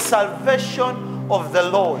see the salvation of the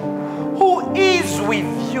Lord, who is with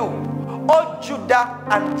you, O Judah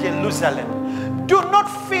and Jerusalem. Do not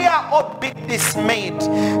fear or be dismayed.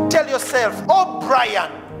 Tell yourself, oh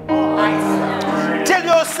Brian. Tell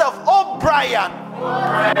yourself, oh Brian.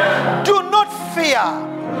 Do not fear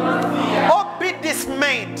or be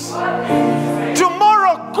dismayed.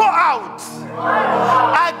 Tomorrow go out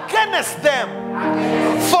against them,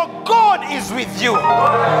 for God is with you.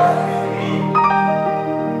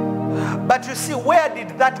 But you see, where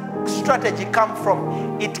did that strategy come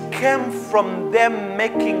from? It came from them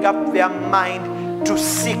making up their mind to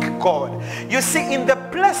seek God. You see, in the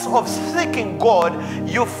place of seeking God,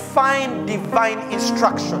 you find divine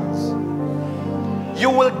instructions.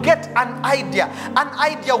 You will get an idea. An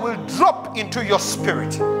idea will drop into your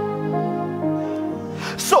spirit.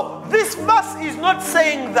 So this verse is not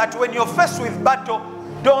saying that when you're faced with battle,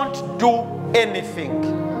 don't do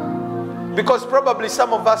anything. Because probably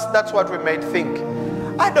some of us, that's what we might think.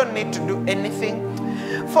 I don't need to do anything,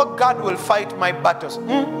 for God will fight my battles.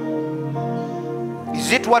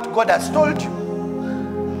 Is it what God has told you?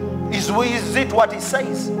 Is it what He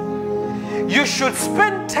says? You should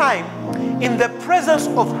spend time in the presence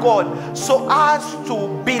of God so as to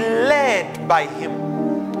be led by Him,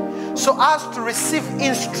 so as to receive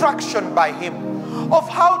instruction by Him of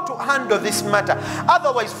how to handle this matter.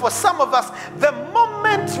 Otherwise, for some of us, the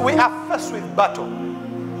moment we are faced with battle,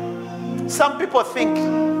 some people think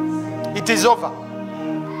it is over.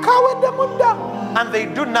 And they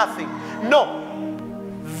do nothing. No.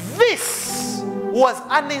 This was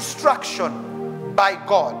an instruction by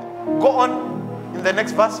God. Go on in the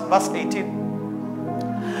next verse, verse 18.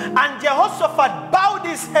 And Jehoshaphat bowed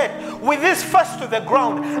his head with his face to the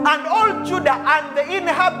ground, and all Judah and the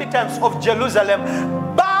inhabitants of Jerusalem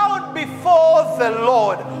bowed before the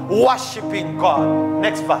Lord, worshiping God.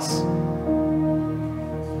 Next verse.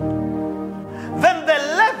 Then the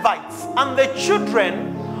Levites and the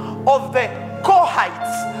children of the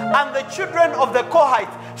Kohathites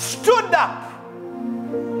stood up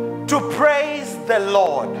to praise the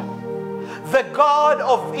Lord, the God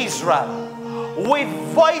of Israel, with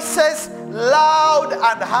voices loud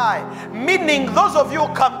and high. Meaning, those of you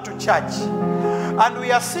who come to church and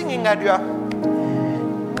we are singing and you are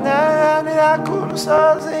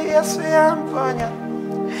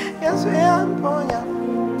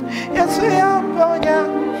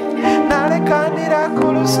Narekandira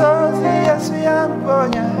kulusozi Yesu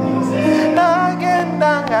yamponya,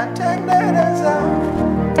 nagenda ngatendereza,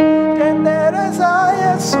 tendereza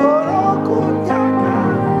Yesu olokunyaga.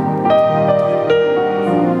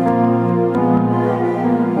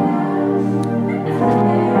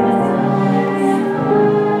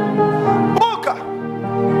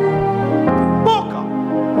 Buka.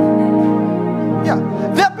 Yeah,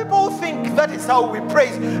 there are people who think that is how we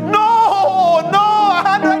praise. No,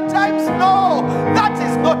 100 times no. That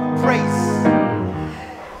is not praise.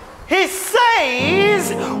 He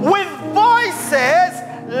says with voices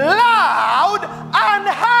loud and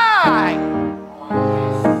high.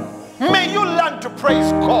 May you learn to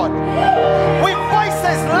praise God with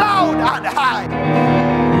voices loud and high.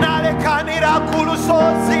 Narekanira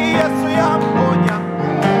kulusozi Yesu yamponya,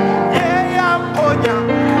 ye yamponya,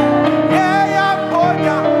 ye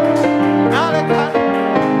yamponya. Narekanira.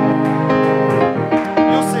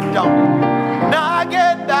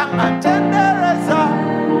 Nagenda tendereza,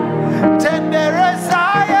 tendereza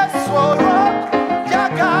Yesu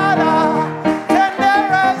jagala,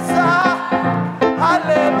 tendereza,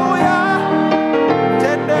 hallelujah,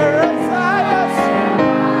 tendereza Yesu.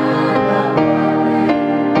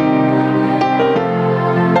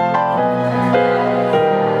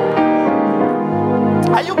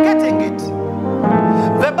 Are you getting it?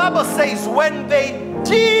 The Bible says when they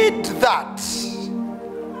did that,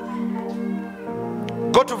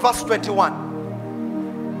 go to verse 21.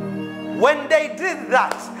 When they did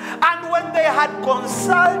that, and when they had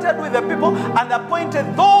consulted with the people and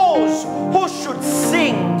appointed those who should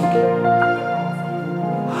sing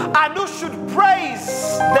and who should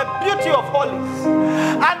praise the beauty of holiness,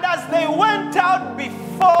 and as they went out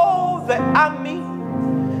before the army,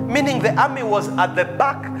 meaning the army was at the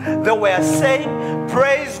back, they were saying,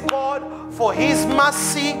 praise God, for His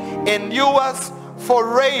mercy endures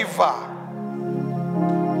forever.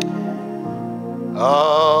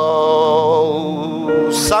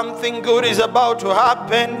 Oh, something good is about to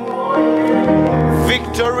happen.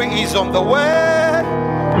 Victory is on the way.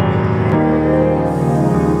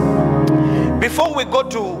 Before we go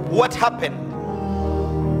to what happened,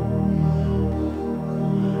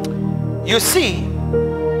 you see,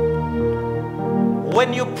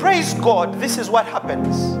 when you praise God, this is what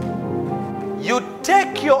happens. You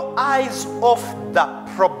take your eyes off the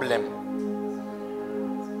problem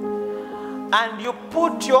and you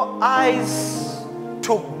put your eyes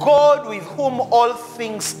to God, with whom all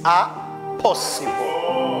things are possible.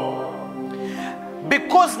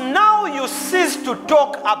 Because now you cease to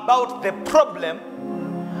talk about the problem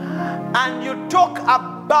and you talk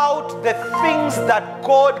about the things that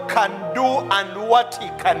God can do and what He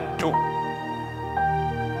can do.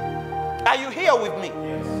 Are you here with me?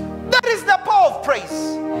 Yes. That is the power of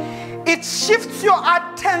praise. It shifts your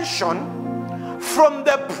attention from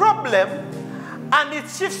the problem and it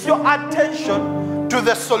shifts your attention to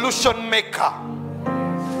the solution maker,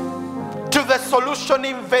 to the solution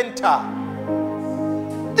inventor.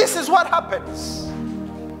 This is what happens.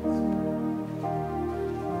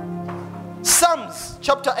 Psalms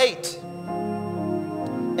chapter 8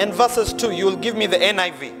 and verses 2. You will give me the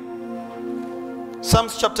NIV.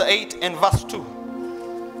 Psalms chapter 8 and verse 2.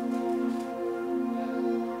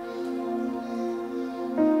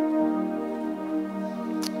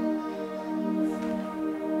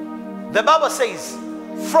 The Bible says,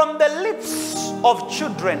 from the lips of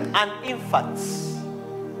children and infants,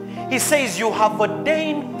 He says, you have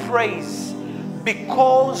ordained praise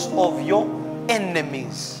because of your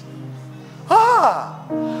enemies.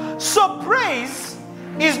 So praise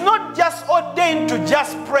is not just ordained to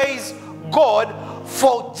just praise God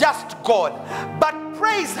for just God, but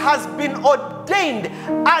praise has been ordained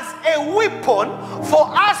as a weapon for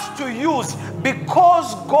us to use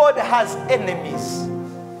because God has enemies.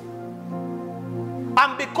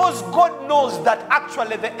 And because God knows that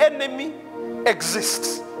actually the enemy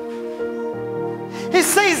exists. He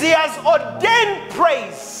says he has ordained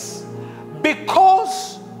praise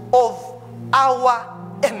because of our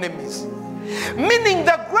enemies. Meaning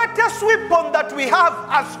the greatest weapon that we have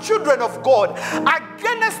as children of God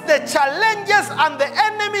against the challenges and the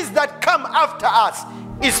enemies that come after us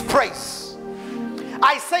is praise.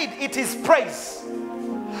 I said it is praise.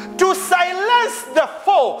 To silence the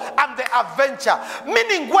foe and the avenger.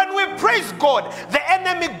 Meaning when we praise God, the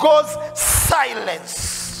enemy goes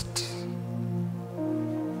silenced.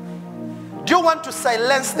 Do you want to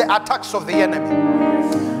silence the attacks of the enemy?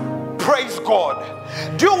 Praise God.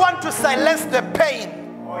 Do you want to silence the pain?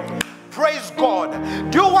 Praise God.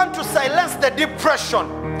 Do you want to silence the depression?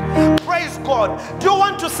 Praise God. Do you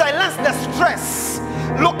want to silence the stress?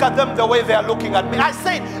 Look at them the way they are looking at me. I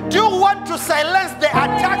say, do you want to silence the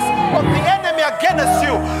attacks of the enemy against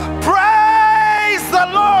you? Praise the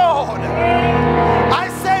Lord. I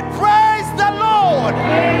say, praise the Lord.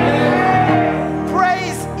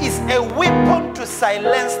 Praise is a weapon to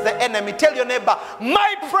silence the enemy. Tell your neighbor,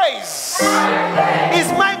 my praise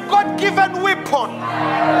is my God-given weapon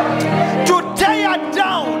to tear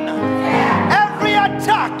down every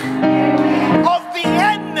attack of the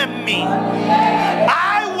enemy.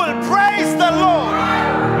 I will praise the Lord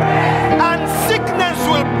and sickness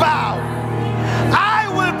will bow. I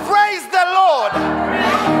will praise the Lord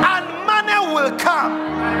and money will come.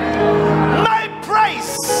 My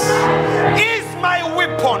praise is my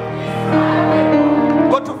weapon.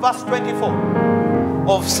 Go to verse 24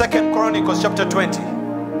 of 2 Chronicles chapter 20.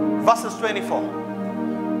 Verses 24.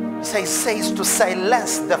 It says to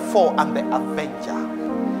silence the foe and the avenger.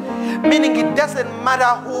 Meaning it doesn't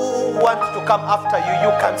matter who wants to come after you,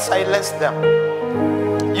 you can silence them.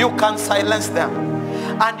 You can silence them.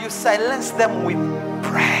 And you silence them with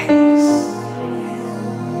praise.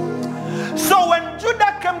 So when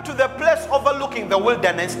Judah came to the place overlooking the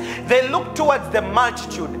wilderness, they looked towards the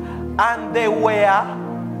multitude and there were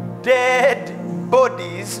dead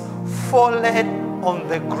bodies fallen on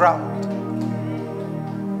the ground.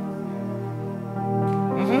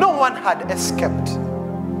 No one had escaped.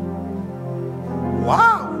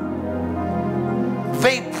 Wow.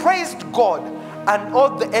 They praised God and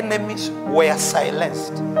all the enemies were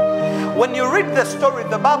silenced. When you read the story,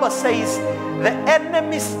 the Bible says the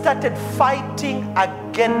enemies started fighting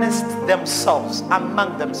against themselves,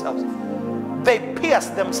 among themselves. They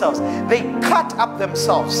pierced themselves. They cut up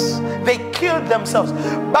themselves. They killed themselves.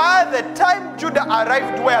 By the time Judah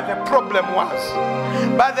arrived where the problem was,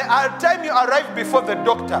 by the time you arrived before the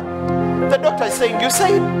doctor is saying, you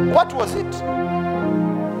said, what was it?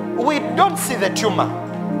 We don't see the tumor.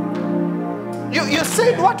 You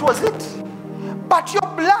said, what was it? But your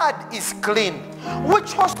blood is clean.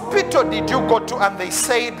 Which hospital did you go to? And they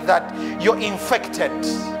said that you're infected.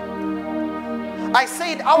 I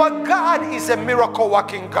said, our God is a miracle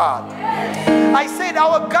working God. I said,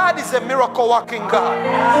 our God is a miracle working God.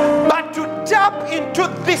 But to tap into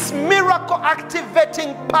this miracle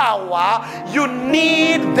activating power, you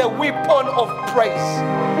need the weapon of praise.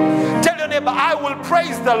 Tell your neighbor, I will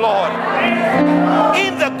praise the Lord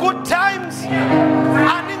in the good times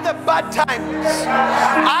and in the bad times.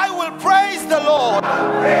 I will praise the Lord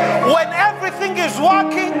when everything is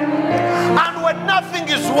working and when nothing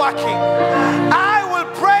is working. I will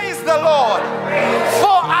praise the Lord,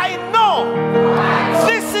 for I know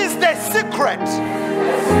this is the secret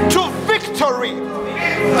to victory.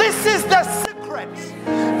 This is the secret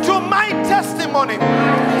to my testimony.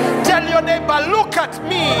 Tell your neighbor, look at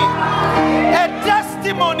me. A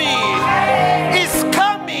testimony is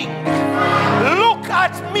coming. Look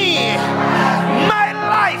at me. My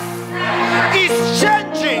life is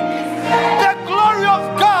changing. The glory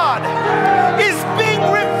of God is being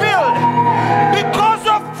revealed because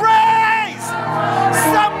of praise.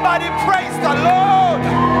 Somebody praise the Lord.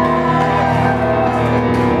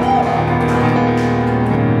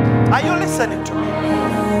 Are you listening to me?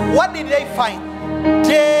 What did they find?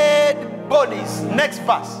 Dead bodies. Next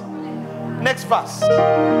verse. Next verse.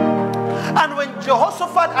 And when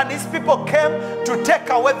Jehoshaphat and his people came to take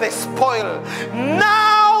away the spoil,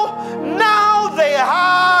 now they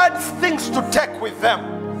had things to take with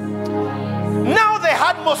them. Now they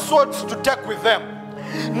had more swords to take with them.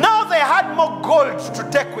 Now they had more gold to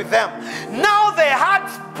take with them. Now they had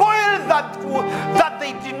spoil that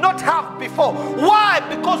they did not have before. Why?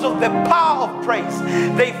 Because of the power of praise.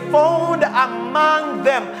 They found among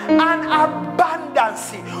them an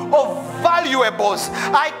abundance of valuables.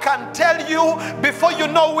 I can tell you, before you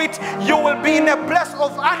know it, you will be in a place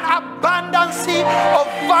of an abundance of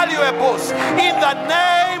valuables in the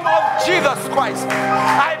name of Jesus Christ.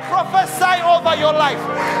 I prophesy over your life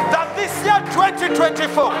that this year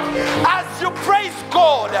 2024, as you praise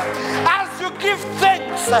God, as you give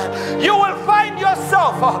thanks, you will find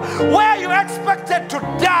yourself where you expected to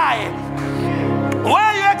die,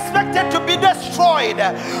 where you expected to be destroyed,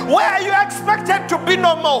 where you expected to be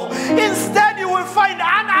no more. Instead, you will find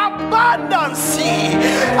an abundance.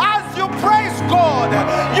 As you praise God,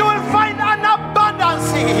 you will find an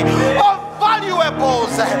abundance of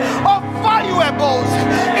valuables,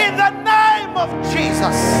 in the name of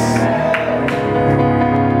Jesus.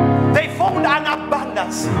 They found an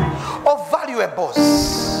abundance of valuables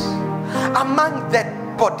among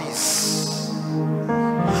dead bodies.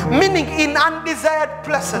 Meaning, in undesired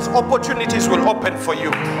places, opportunities will open for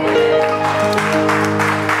you.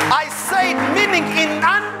 I said, meaning in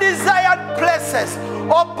undesired places,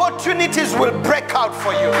 opportunities will break out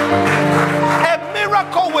for you. A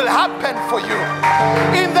miracle will happen for you.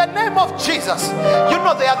 In the name of Jesus. You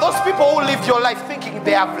know, there are those people who live your life thinking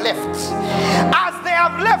they have left. As they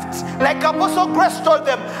have left, like Apostle Grace told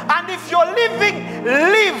them, and if you're leaving,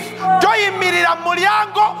 leave. Toyimirira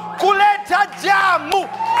mulyango kuleta jamu.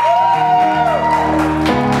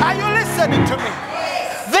 Are you listening to me?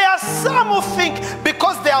 There are some who think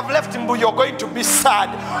because they have left Mbu, you're going to be sad.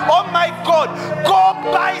 Oh my God, go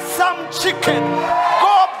buy some chicken,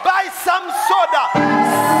 go buy some soda,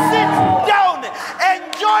 sit down,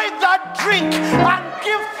 enjoy that drink, and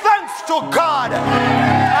give thanks to God.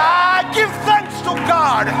 Give thanks to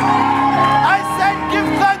God. I said, give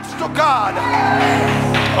thanks to God.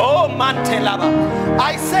 Oh, Mantelaba.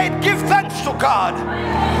 I said, give thanks to God.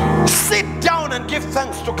 Sit down and give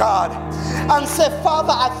thanks to God and say,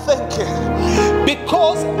 Father, I thank you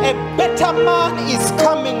because a better man is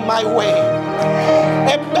coming my way.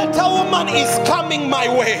 A better woman is coming my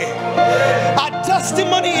way. A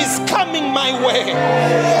testimony is coming my way.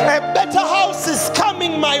 A better house is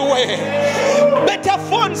coming my way. Better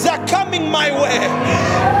funds are coming my way.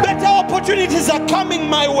 Better opportunities are coming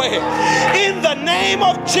my way. In the name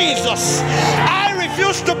of Jesus, I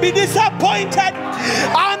refuse to be disappointed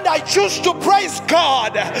and I choose to praise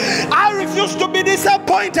God. I refuse to be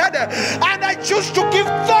disappointed and I choose to give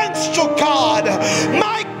thanks to God.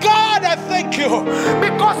 My God, I thank you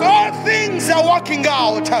because all things are working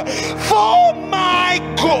out for my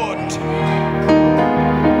good.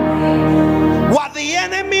 What the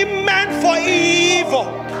enemy meant for evil,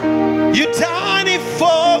 you turn it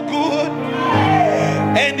for good,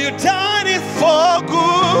 and you turn it for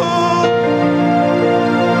good.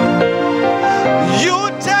 You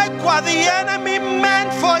take what the enemy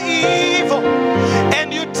meant for evil,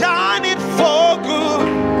 and you turn it for good.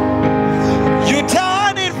 You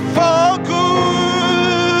turn it for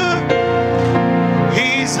good.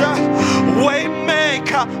 He's a way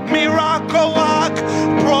maker, miracle work,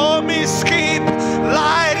 promise keep,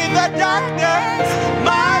 light in the darkness.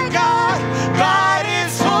 My God, that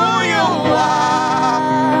is who you are.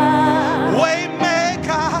 Way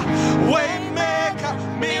maker, way